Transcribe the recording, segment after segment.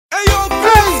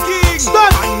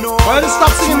Boy, just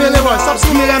stop singing million, boy. Stop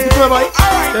singing million people, boy.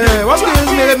 Yeah, what is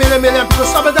million people?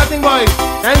 Stop at that thing, boy.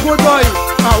 Ain't good, boy.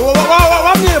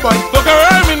 What mean, boy? Look,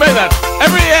 what I mean by that?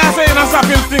 Every year I say in a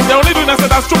sapping thing, they only do that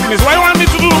that's stupidness. What do you want me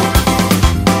to do?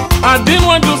 I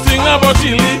didn't want to sing about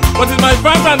Chile, but it's my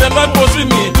fans and them that posting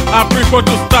me. I prefer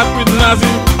to start with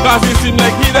Nazim, cause it seems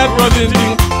like he that brought the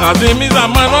thing. Nazim is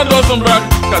a man who doesn't brag,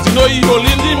 cause you know he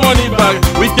holding the money bag.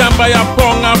 We can buy a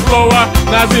pound of flour,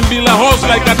 Nazim build a house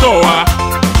like a tower.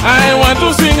 I want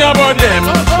to sing about them,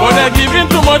 but they're giving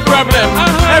too much problem.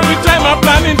 Every time I'm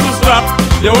planning to stop,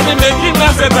 they only making a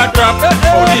set of crap.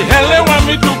 Oh, the hell they want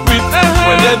me to quit,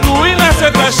 when they're doing a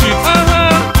set of shit.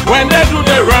 When they do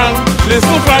the wrong,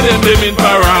 listen for them, they mean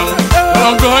for wrong.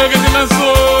 Uncle, how you getting my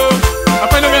soul? I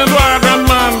find you're gonna do a grand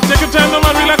man. Take your time, no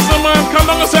man, relax, no man. Calm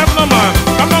down yourself, no man.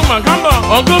 Calm down, man, calm down.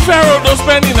 Uncle Pharaoh don't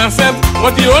spend in a cent,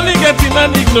 but he only getting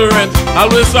an ignorant.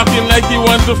 Always talking like he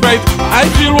want to fight. I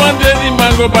feel one day the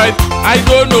man go bite. I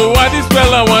don't know what this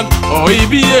fella want, or he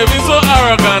behaving so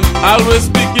arrogant. Always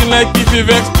speaking like if he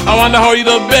vex. I wonder how he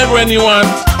does beg when he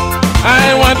wants.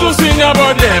 I want to sing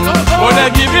about them, but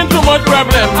they're giving too much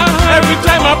problem. Every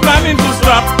time I'm planning to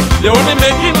stop, they only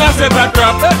making a set of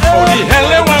crap. Oh, the hell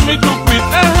they want me to quit,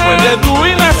 when they're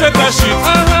doing a set of shit.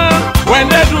 When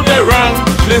they do the wrong,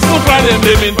 listen for them,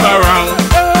 they mean for wrong.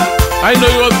 I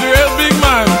know you was the real big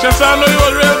man, Chester, I know you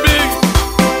was real big.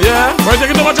 Yeah, but you're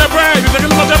taking too much of pride, you're taking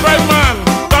too much of pride, man.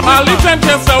 All the time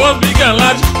Chester was big and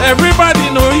large,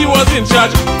 everybody know he was in charge.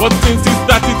 But since he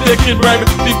started taking bribe,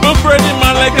 people spread him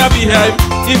man like a beehive.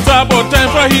 It's about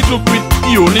time for he to quit,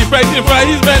 he only fighting for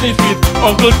his benefit.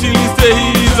 Uncle Tilly say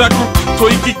he is a crook, so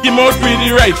he kick him out with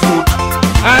the right foot.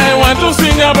 I want to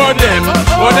sing about them,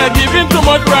 but they're giving too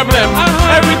much problem.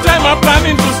 Every time I'm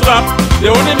planning to stop, they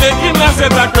only making a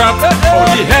set of crap. Oh,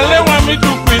 the hell they want me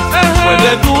to quit, when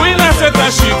they're doing a set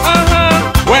of shit.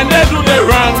 When they do the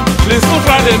wrong, listen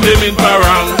for them, they mean for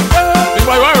wrong. Big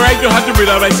boy, what right you have to breathe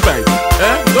out like spite?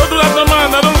 Don't do that, no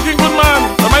man, I don't looking good man.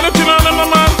 Am I not chilling on them, no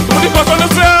man? You put the cost on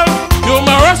yourself. You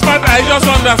my respect, I just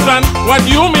understand what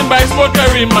you mean by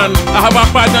smokery, man. I have a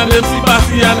partner named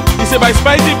Sebastian. He say by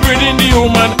spitey breeding the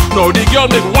human. Now the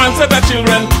girl make one set of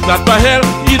children. Not for hell,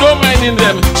 he don't mind in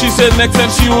them. She said next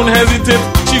time she won't hesitate,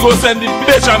 she go send the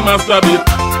bitch and masturbate.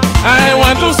 I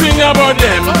want to sing about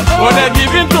them, but they're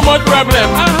giving too much problem.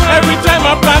 Every time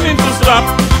I'm planning to stop,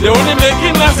 they only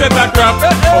making a set of crap.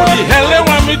 Oh, the hell they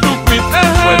want me to quit,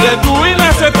 when they're doing a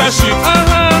set of shit.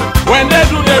 When they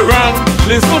do the wrong,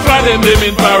 listen for them, they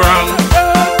mean for wrong.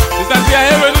 Is that the I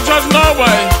ever to church now,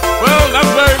 boy? Well, that's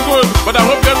very good, but I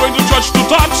hope you're going to church to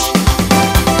touch.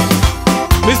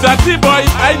 Mr. T-Boy,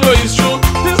 I know it's true.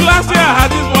 This last year I had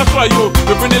this one for you.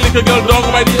 You bring the little girl down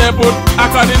by the airport.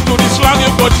 According to the slang you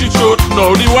got she showed.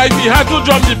 Now the wifey had to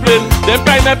jump the plane. Them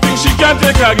kind of thing she can't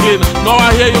take again. Now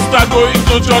I hear you start going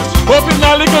to church, hoping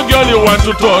a little girl you want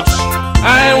to touch.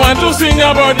 I want to sing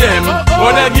about them,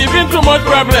 but they're giving too much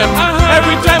problem.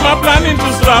 Every time I'm planning to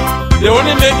stop, they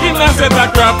only making a set of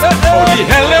crap. Oh, the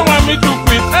hell they want me to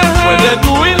quit, when they're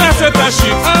doing a set of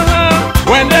shit.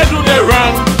 When they do the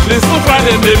wrong, listen for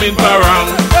them, they mean for wrong.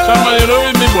 Someone, you know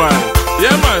with me, boy.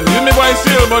 Yeah, man, you me boy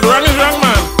still, but wrong is wrong,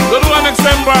 man. Don't do one next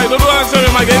time, boy. Don't do one next time,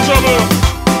 you might get in trouble.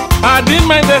 I didn't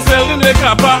mind they selling the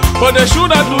copper, but they should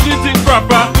have do the thing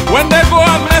proper. When they go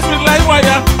and mess with live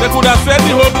wire, they could have set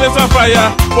the whole place on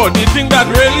fire. But the thing that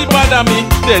really bother me,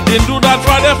 they didn't do that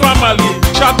for their family.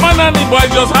 Shotman and the boy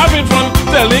just having fun,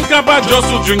 selling copper just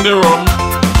to drink the rum.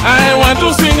 I want to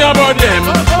sing about them,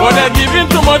 but they're giving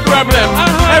too much problem.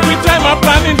 Every time I'm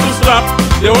planning to stop,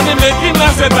 they only making a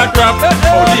set of crap.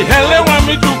 Oh, the hell they want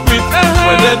me to quit,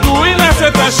 when they're doing a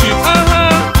set of shit.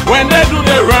 When they do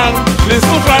the wrong,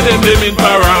 listen for them, they mean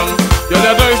for wrong. Yo, they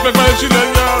don't expect my children,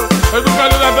 girl. I look at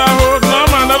that at home. No,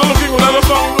 man, I don't looking good, I don't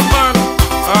sound good, man.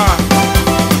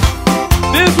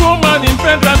 This woman in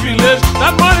Federal Village,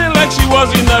 that morning like she was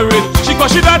in a rage. She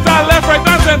considered her left, right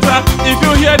and center. If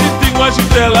you hear this thing what she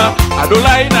tell her, I don't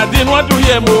lie, I didn't want to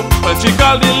hear more. But she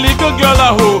called the little girl a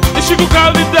hoe. If she could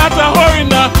call the daughter horror,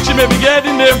 she may be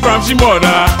getting name from she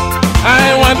mother.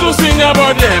 I want to sing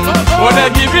about them, but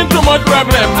they're giving too much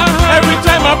problem. Every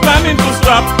time I'm planning to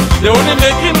stop, they only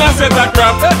making a set of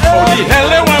crap. Oh, the hell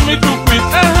they want me to quit,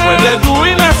 when they're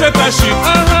doing a set of shit.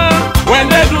 When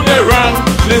they do the wrong,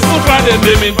 listen for them,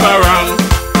 they mean for wrong.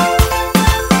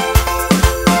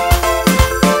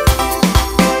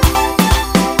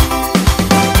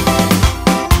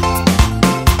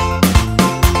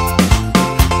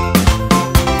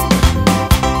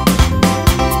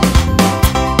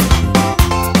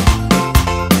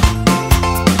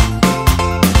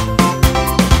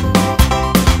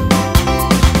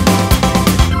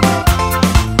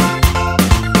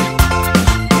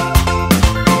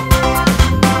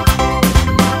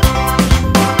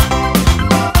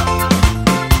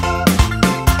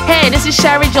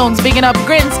 Sherry Jones, bigging up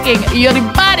Grins King. You're the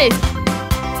baddest.